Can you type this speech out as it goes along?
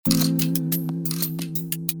Hello,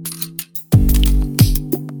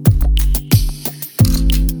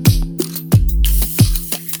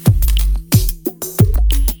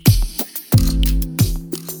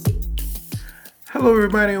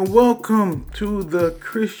 everybody, and welcome to the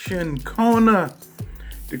Christian Corner.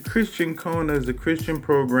 The Christian Corner is a Christian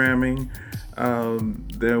programming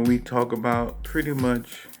that we talk about pretty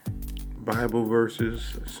much Bible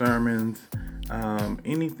verses, sermons,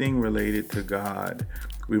 anything related to God.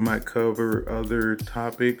 We might cover other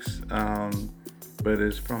topics, but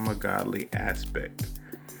it's from a godly aspect.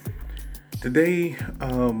 Today,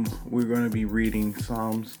 we're going to be reading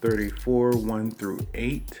Psalms 34, 1 through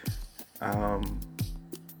 8. I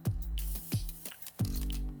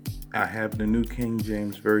have the New King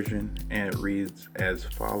James Version, and it reads as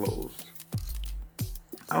follows.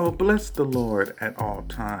 I will bless the Lord at all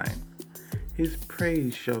times. His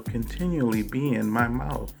praise shall continually be in my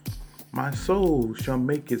mouth. My soul shall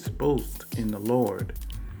make its boast in the Lord.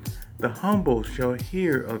 The humble shall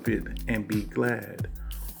hear of it and be glad.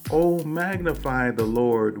 Oh, magnify the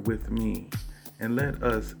Lord with me, and let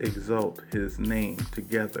us exalt his name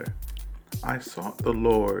together. I sought the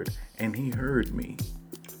Lord, and he heard me,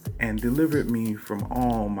 and delivered me from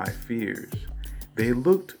all my fears. They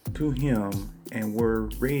looked to him and were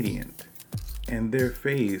radiant, and their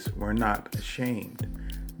faces were not ashamed.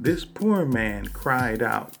 This poor man cried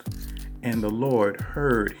out, and the Lord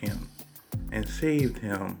heard him and saved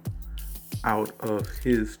him out of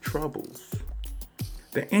his troubles.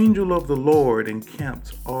 The angel of the Lord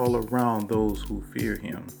encamps all around those who fear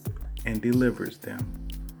him and delivers them.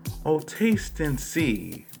 Oh, taste and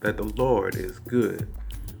see that the Lord is good.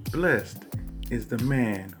 Blessed is the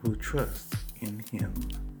man who trusts in him.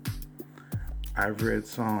 I've read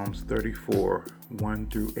Psalms 34, 1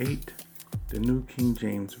 through 8, the New King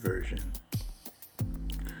James Version.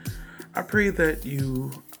 I pray that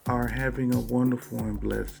you are having a wonderful and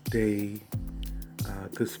blessed day,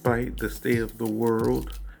 despite the state of the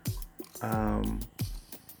world.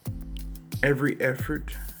 Every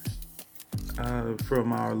effort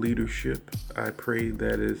from our leadership, I pray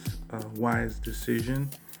that is a wise decision.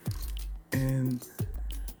 And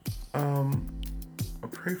I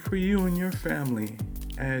pray for you and your family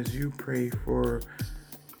as you pray for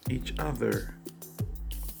each other,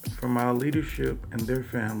 from our leadership and their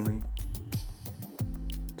family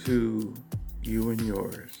to you and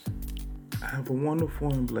yours. Have a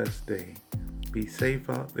wonderful and blessed day. Be safe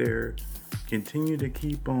out there. Continue to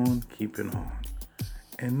keep on keeping on.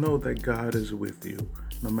 And know that God is with you,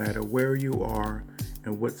 no matter where you are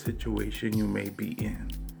and what situation you may be in.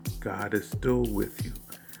 God is still with you.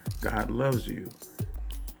 God loves you.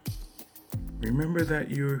 Remember that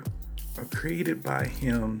you are created by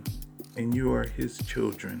him and you are his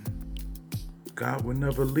children. God will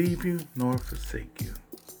never leave you nor forsake you.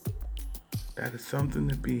 That is something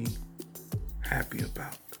to be happy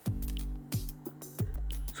about.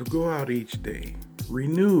 So go out each day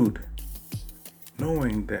renewed,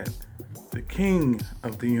 knowing that the King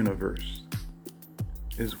of the universe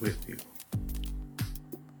is with you.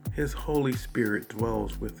 His Holy Spirit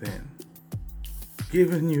dwells within,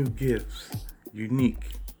 giving you gifts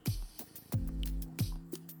unique.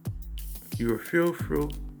 You are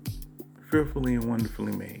fearfully and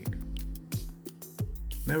wonderfully made.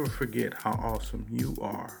 Never forget how awesome you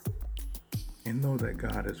are, and know that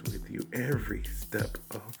God is with you every step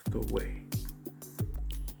of the way.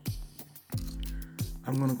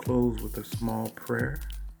 I'm going to close with a small prayer,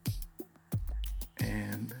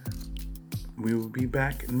 and we will be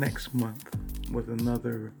back next month with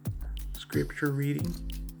another scripture reading.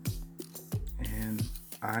 And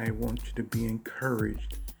I want you to be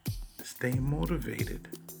encouraged, stay motivated.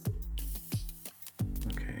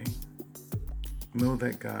 Okay? Know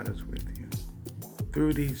that God is with you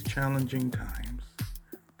through these challenging times,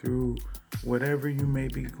 through whatever you may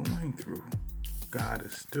be going through. God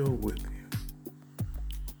is still with you.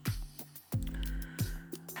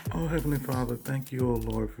 Oh, Heavenly Father, thank you, oh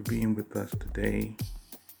Lord, for being with us today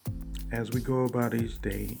as we go about each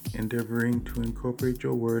day, endeavoring to incorporate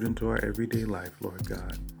your word into our everyday life, Lord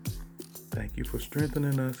God. Thank you for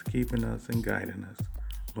strengthening us, keeping us, and guiding us.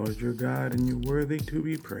 Lord, you're God and you're worthy to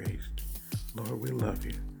be praised. Lord, we love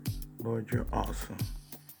you. Lord, you're awesome.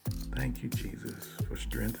 Thank you, Jesus, for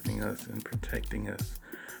strengthening us and protecting us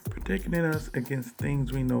against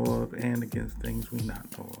things we know of and against things we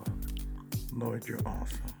not know of. Lord, you're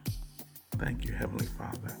awesome. Thank you, Heavenly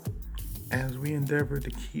Father. As we endeavor to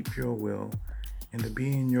keep your will and to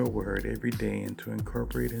be in your word every day and to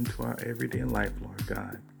incorporate into our everyday life, Lord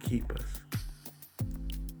God, keep us.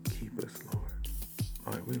 Keep us, Lord.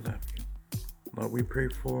 Lord, we love you. Lord, we pray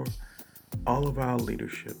for all of our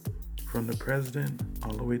leadership, from the president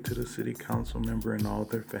all the way to the city council member and all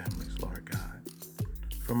their families, Lord God.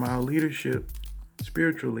 From our leadership,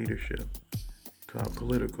 spiritual leadership, to our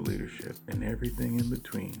political leadership and everything in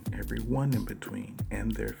between, everyone in between,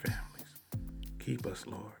 and their families. Keep us,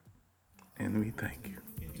 Lord, and we thank you.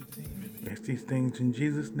 It's these things in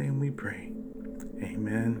Jesus' name we pray.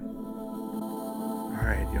 Amen. All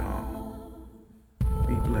right, y'all.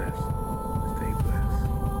 Be blessed.